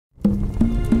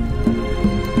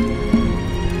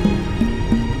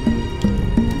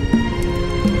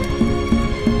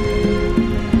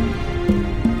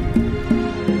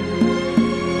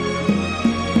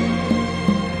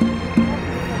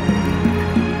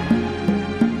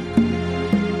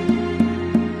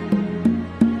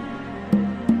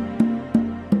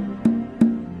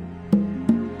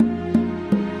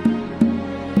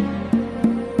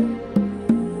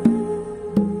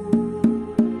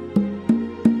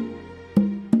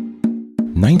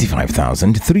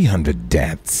95,300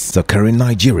 deaths occur in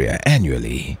Nigeria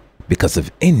annually because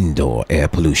of indoor air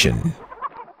pollution.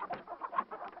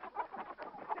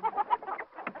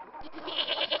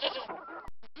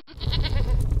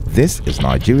 This is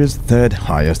Nigeria's third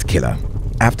highest killer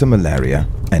after malaria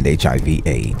and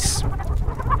HIV/AIDS.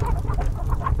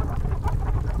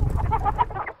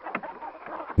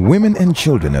 Women and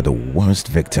children are the worst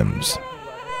victims.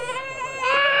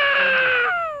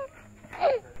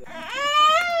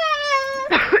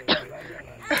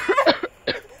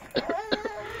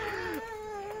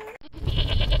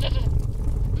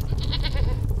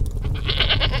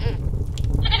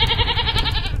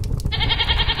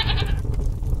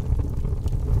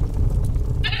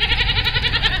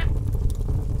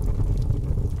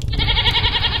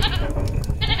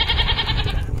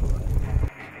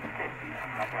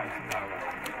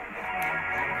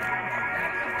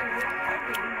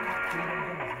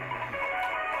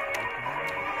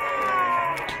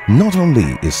 Not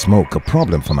only is smoke a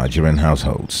problem for Nigerian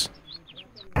households,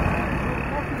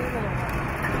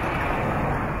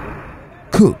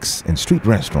 cooks in street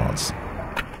restaurants,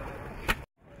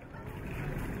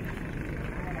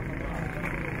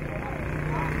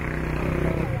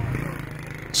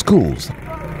 schools,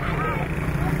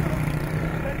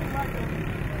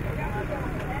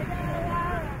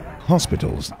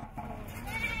 hospitals,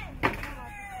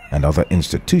 and other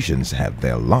institutions have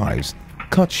their lives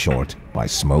cut short by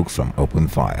smoke from open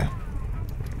fire.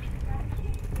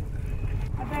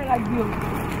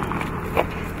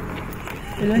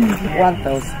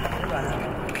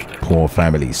 Poor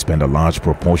families spend a large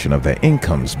proportion of their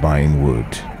incomes buying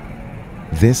wood.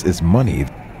 This is money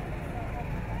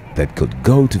that could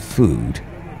go to food,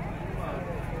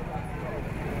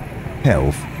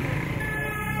 health,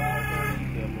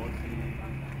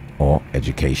 or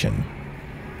education.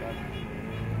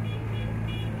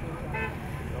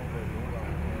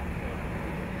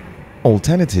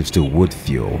 Alternatives to wood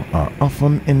fuel are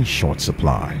often in short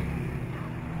supply.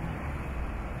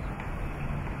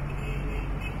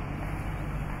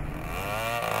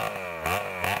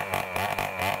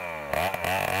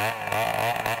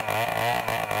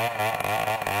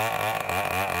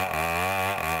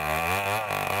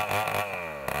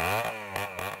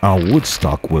 Our wood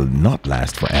stock will not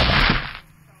last forever.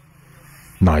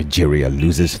 Nigeria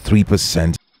loses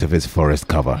 3% of its forest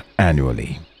cover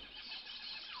annually.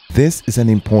 This is an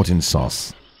important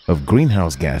source of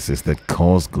greenhouse gases that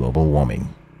cause global warming.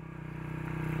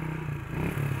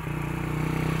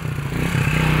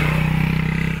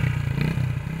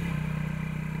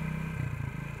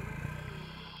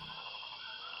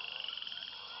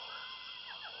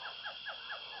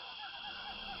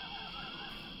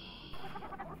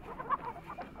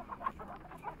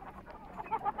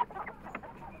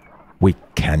 We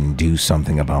can do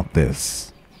something about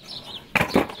this.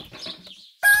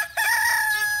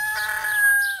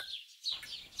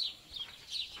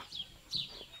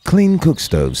 Clean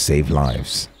cookstoves save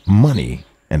lives, money,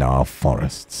 and our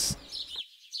forests.